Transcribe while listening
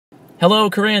Hello,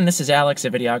 Corinne. This is Alex, a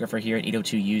videographer here at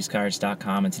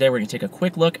 802usecars.com, and today we're going to take a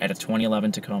quick look at a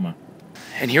 2011 Tacoma.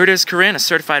 And here it is, Corinne, a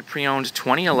certified pre-owned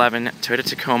 2011 Toyota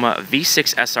Tacoma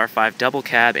V6 SR5 double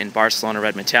cab in Barcelona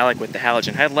red metallic with the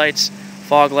halogen headlights,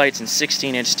 fog lights, and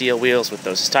 16-inch steel wheels with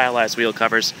those stylized wheel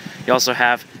covers. You also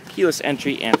have keyless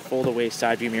entry and fold-away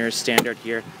side view mirrors standard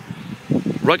here.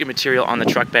 Rugged material on the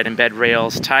truck bed and bed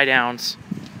rails, tie-downs,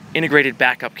 integrated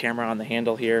backup camera on the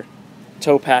handle here,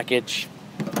 tow package,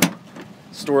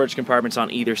 storage compartments on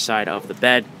either side of the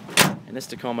bed. And this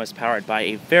Tacoma is powered by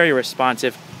a very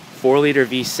responsive 4-liter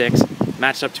V6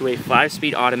 matched up to a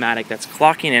 5-speed automatic that's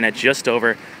clocking in at just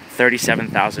over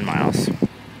 37,000 miles.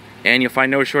 And you'll find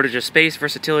no shortage of space,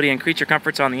 versatility, and creature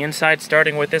comforts on the inside,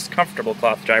 starting with this comfortable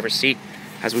cloth driver's seat.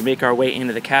 As we make our way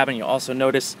into the cabin, you'll also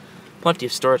notice plenty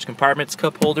of storage compartments,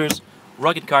 cup holders,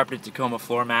 rugged carpeted Tacoma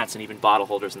floor mats, and even bottle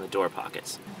holders in the door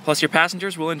pockets. Plus, your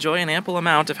passengers will enjoy an ample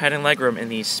amount of head and legroom in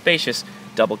these spacious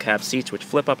double cab seats, which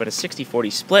flip up at a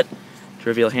 60-40 split to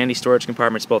reveal handy storage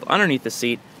compartments both underneath the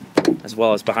seat as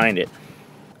well as behind it.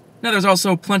 Now, there's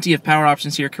also plenty of power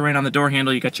options here, Corinne. On the door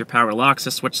handle, you got your power locks.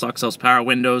 The switch locks those power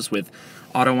windows with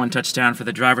auto one touchdown for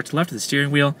the driver to the left of the steering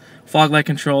wheel. Fog light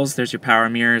controls, there's your power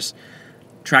mirrors,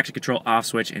 traction control off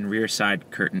switch, and rear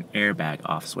side curtain airbag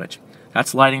off switch.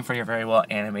 That's lighting for your very well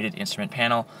animated instrument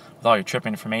panel with all your trip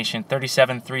information.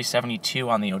 37,372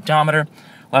 on the odometer.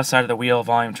 Left side of the wheel,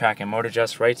 volume, track, and mode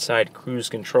adjust. Right side, cruise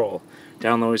control.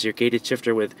 Down low is your gated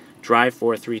shifter with drive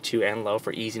 4, 3, 2, and low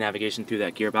for easy navigation through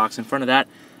that gearbox. In front of that,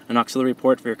 an auxiliary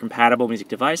port for your compatible music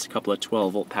device, a couple of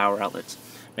 12-volt power outlets.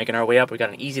 Making our way up, we got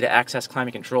an easy-to-access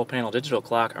climate control panel, digital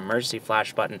clock, emergency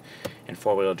flash button, and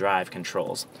 4-wheel drive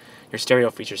controls. Your stereo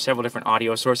features several different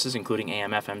audio sources, including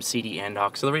AM, FM, CD, and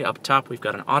auxiliary. Up top, we've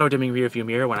got an auto-dimming rear-view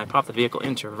mirror. When I pop the vehicle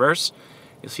into reverse,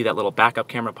 you'll see that little backup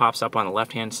camera pops up on the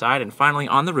left-hand side. And finally,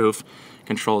 on the roof,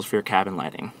 controls for your cabin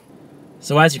lighting.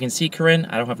 So as you can see, Corinne,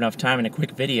 I don't have enough time in a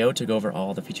quick video to go over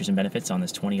all the features and benefits on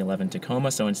this 2011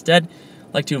 Tacoma, so instead,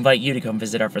 I'd like to invite you to come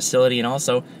visit our facility and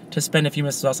also to spend a few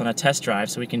minutes with us on a test drive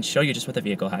so we can show you just what the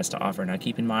vehicle has to offer. Now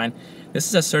keep in mind, this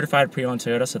is a certified pre-owned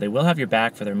Toyota, so they will have your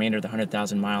back for the remainder of the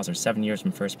 100,000 miles or 7 years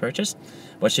from first purchase.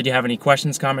 But should you have any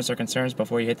questions, comments, or concerns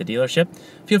before you hit the dealership,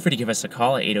 feel free to give us a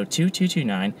call at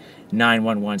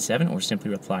 802-229-9117 or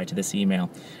simply reply to this email.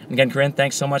 And again, Corinne,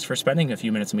 thanks so much for spending a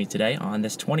few minutes with me today on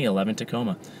this 2011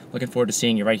 Tacoma. Looking forward to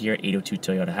seeing you right here at 802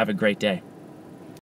 Toyota. Have a great day.